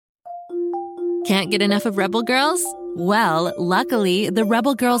Can't get enough of Rebel Girls? Well, luckily, the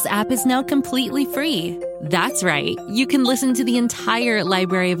Rebel Girls app is now completely free. That's right. You can listen to the entire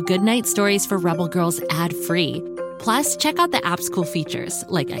library of goodnight stories for Rebel Girls ad-free. Plus, check out the app's cool features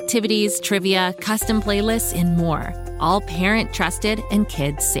like activities, trivia, custom playlists, and more. All parent-trusted and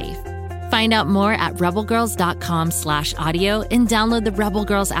kids-safe. Find out more at rebelgirls.com/audio and download the Rebel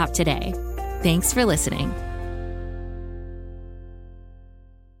Girls app today. Thanks for listening.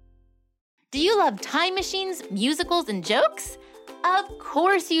 Do you love time machines, musicals, and jokes? Of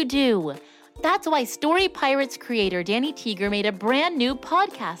course you do. That's why Story Pirates creator Danny Teeger made a brand new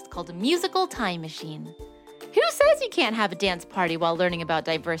podcast called Musical Time Machine. Who says you can't have a dance party while learning about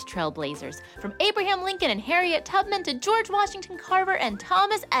diverse trailblazers, from Abraham Lincoln and Harriet Tubman to George Washington Carver and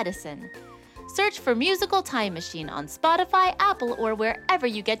Thomas Edison? Search for Musical Time Machine on Spotify, Apple, or wherever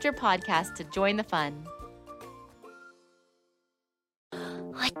you get your podcasts to join the fun.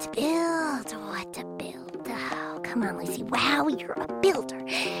 What to build? What to build? Oh, come on, Lucy. Wow, you're a builder.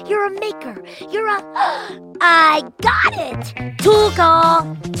 You're a maker. You're a... I got it! Tool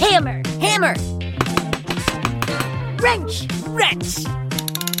call. Hammer. Hammer. Wrench. Wrench.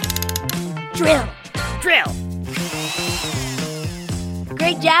 Drill. Drill.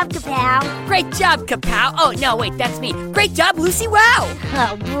 Great job, Kapow. Great job, Kapow. Oh, no, wait, that's me. Great job, Lucy. Wow.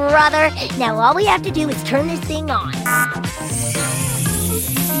 Oh, brother. Now all we have to do is turn this thing on.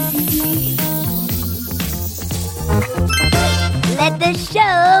 Let the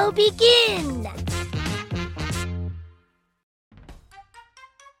show begin!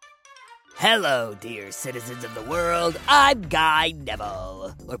 Hello, dear citizens of the world. I'm Guy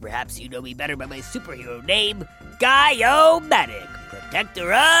Neville. Or perhaps you know me better by my superhero name, Guy-O-Matic,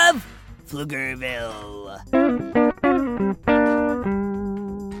 protector of Pflugerville.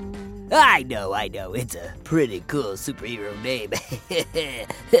 I know, it's a pretty cool superhero name.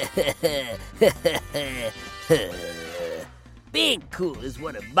 Being cool is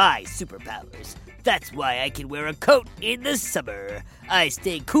one of my superpowers. That's why I can wear a coat in the summer. I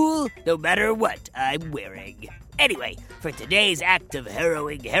stay cool no matter what I'm wearing. Anyway, for today's act of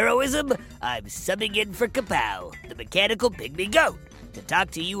harrowing heroism, I'm subbing in for Kapow, the mechanical pygmy goat, to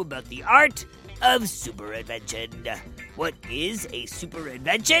talk to you about the art of super invention. What is a super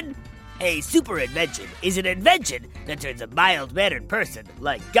invention? A super invention is an invention that turns a mild-mannered person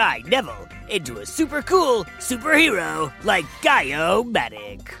like Guy Neville into a super cool superhero like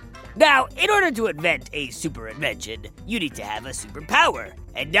Guy-O-Matic. Now, in order to invent a super invention, you need to have a superpower.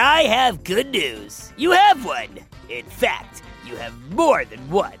 And I have good news. You have one. In fact, you have more than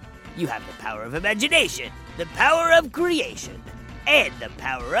one. You have the power of imagination, the power of creation, and the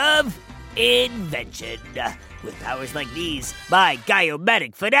power of invention. With powers like these, my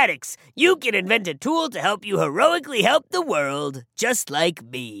Guy-O-Matic fanatics, you can invent a tool to help you heroically help the world, just like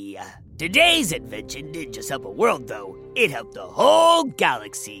me. Today's invention didn't just help a world, though. It helped the whole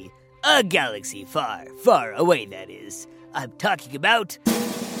galaxy. A galaxy far, far away, that is. I'm talking about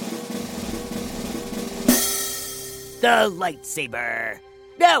the lightsaber.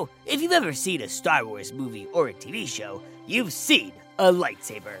 Now, if you've ever seen a Star Wars movie or a TV show, you've seen a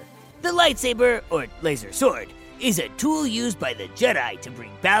lightsaber. The lightsaber, or laser sword, is a tool used by the Jedi to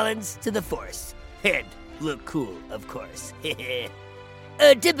bring balance to the Force. And look cool, of course. A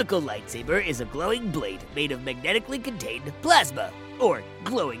typical lightsaber is a glowing blade made of magnetically contained plasma, or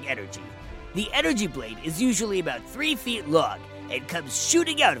glowing energy. The energy blade is usually about 3 feet long and comes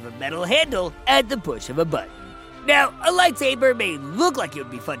shooting out of a metal handle at the push of a button. Now, a lightsaber may look like it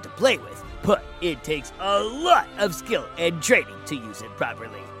would be fun to play with, but it takes a lot of skill and training to use it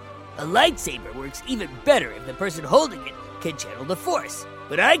properly. A lightsaber works even better if the person holding it can channel the Force,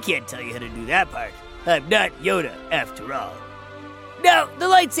 but I can't tell you how to do that part. I'm not Yoda, after all. Now, the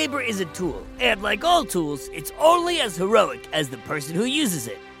lightsaber is a tool, and like all tools, it's only as heroic as the person who uses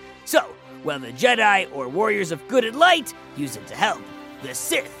it. So, while the Jedi, or warriors of good and light, use it to help, the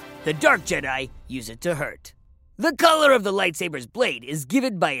Sith, the Dark Jedi, use it to hurt. The color of the lightsaber's blade is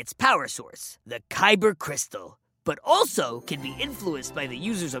given by its power source, the Kyber crystal, but also can be influenced by the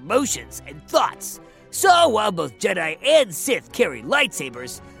user's emotions and thoughts. So while both Jedi and Sith carry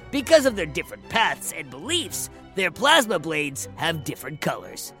lightsabers, because of their different paths and beliefs, their plasma blades have different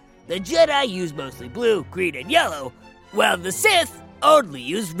colors. The Jedi use mostly blue, green, and yellow, while the Sith only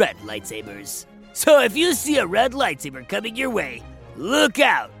use red lightsabers. So if you see a red lightsaber coming your way, look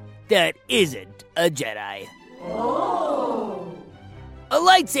out! That isn't a Jedi. Oh! A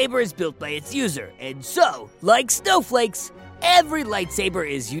lightsaber is built by its user, and so, like snowflakes, every lightsaber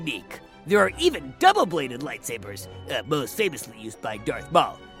is unique. There are even double-bladed lightsabers, most famously used by Darth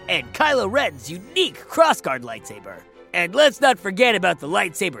Maul, and Kylo Ren's unique crossguard lightsaber. And let's not forget about the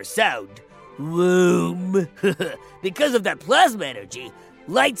lightsaber sound. Vroom. Because of that plasma energy,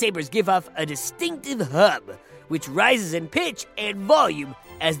 lightsabers give off a distinctive hum, which rises in pitch and volume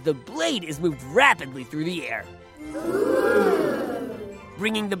as the blade is moved rapidly through the air.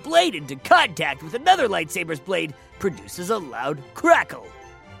 Bringing the blade into contact with another lightsaber's blade produces a loud crackle.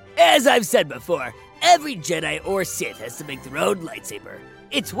 As I've said before, every Jedi or Sith has to make their own lightsaber.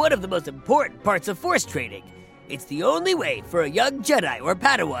 It's one of the most important parts of Force training. It's the only way for a young Jedi or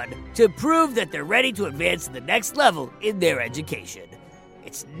Padawan to prove that they're ready to advance to the next level in their education.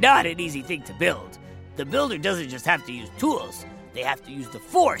 It's not an easy thing to build. The builder doesn't just have to use tools, they have to use the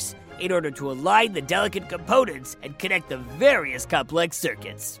Force in order to align the delicate components and connect the various complex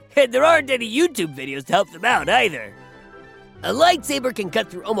circuits. And there aren't any YouTube videos to help them out either. A lightsaber can cut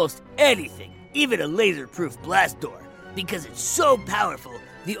through almost anything, even a laser-proof blast door. Because it's so powerful,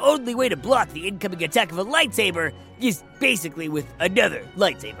 the only way to block the incoming attack of a lightsaber is basically with another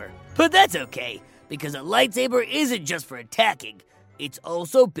lightsaber. But that's okay, because a lightsaber isn't just for attacking, it's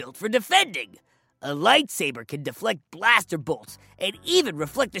also built for defending. A lightsaber can deflect blaster bolts and even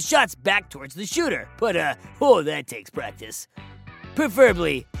reflect the shots back towards the shooter. But, that takes practice.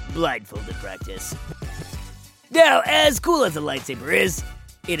 Preferably blindfolded practice. Now, as cool as a lightsaber is,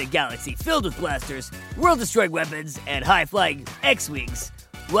 in a galaxy filled with blasters, world-destroying weapons, and high-flying X-Wings,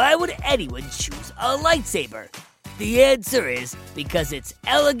 why would anyone choose a lightsaber? The answer is because it's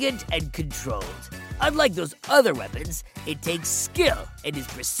elegant and controlled. Unlike those other weapons, it takes skill and is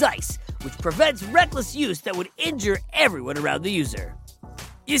precise, which prevents reckless use that would injure everyone around the user.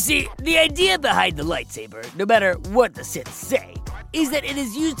 You see, the idea behind the lightsaber, no matter what the Sith say, is that it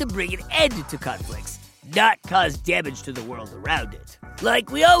is used to bring an end to conflicts, not cause damage to the world around it.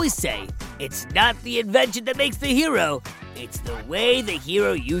 Like we always say, it's not the invention that makes the hero, it's the way the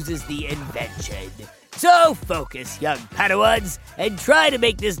hero uses the invention. So focus, young Padawans, and try to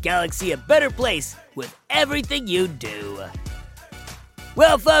make this galaxy a better place with everything you do.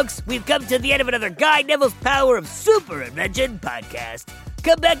 Well, folks, we've come to the end of another Guy Neville's Power of Super Invention podcast.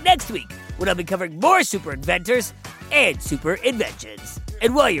 Come back next week when I'll be covering more super inventors and super inventions.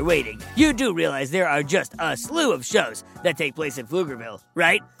 And while you're waiting, you do realize there are just a slew of shows that take place in Pflugerville,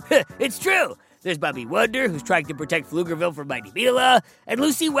 right? It's true. There's Bobby Wonder, who's trying to protect Pflugerville from Mighty Mila, and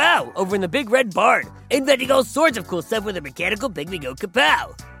Lucy Wow over in the Big Red Barn, inventing all sorts of cool stuff with her mechanical pygmy goat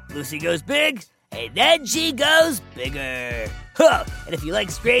Kapow. Lucy goes big, and then she goes bigger. Huh, and if you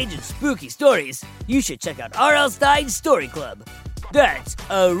like strange and spooky stories, you should check out R.L. Stein's Story Club. That's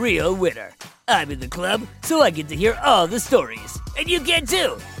a real winner. I'm in the club, so I get to hear all the stories. And you can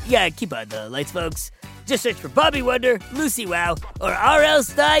too. Yeah, keep on the lights, folks. Just search for Bobby Wonder, Lucy Wow, or R.L.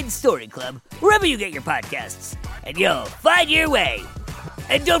 Stein's Story Club, wherever you get your podcasts. And you'll find your way.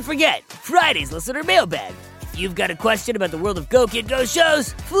 And don't forget, Friday's listener mailbag. If you've got a question about the world of Go Kid Go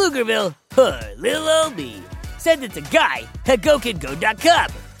shows, Pflugerville, or little old me, send it to Guy at GoKidGo.com.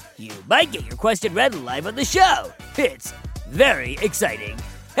 You might get your question read live on the show. It's very exciting.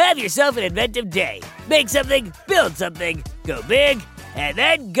 Have yourself an inventive day. Make something, build something, go big, and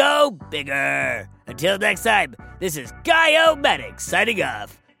then go bigger. Until next time, this is Guy O-Matic signing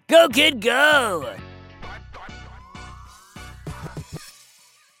off. Go Kid Go!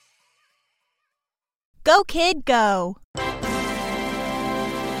 Go Kid Go!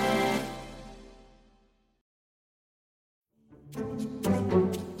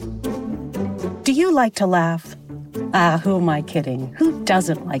 Do you like to laugh? Who am I kidding? Who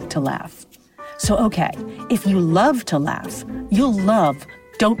doesn't like to laugh? So, okay, if you love to laugh, you'll love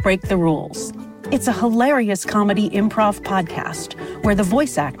Don't Break the Rules. It's a hilarious comedy improv podcast where the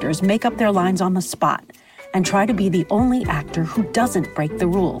voice actors make up their lines on the spot and try to be the only actor who doesn't break the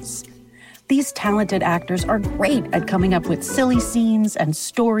rules. These talented actors are great at coming up with silly scenes and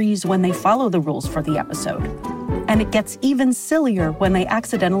stories when they follow the rules for the episode. And it gets even sillier when they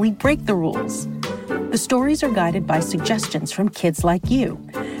accidentally break the rules. The stories are guided by suggestions from kids like you,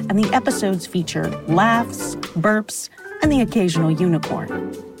 and the episodes feature laughs, burps, and the occasional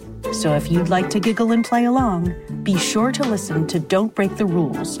unicorn. So if you'd like to giggle and play along, be sure to listen to Don't Break the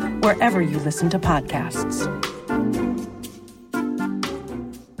Rules wherever you listen to podcasts.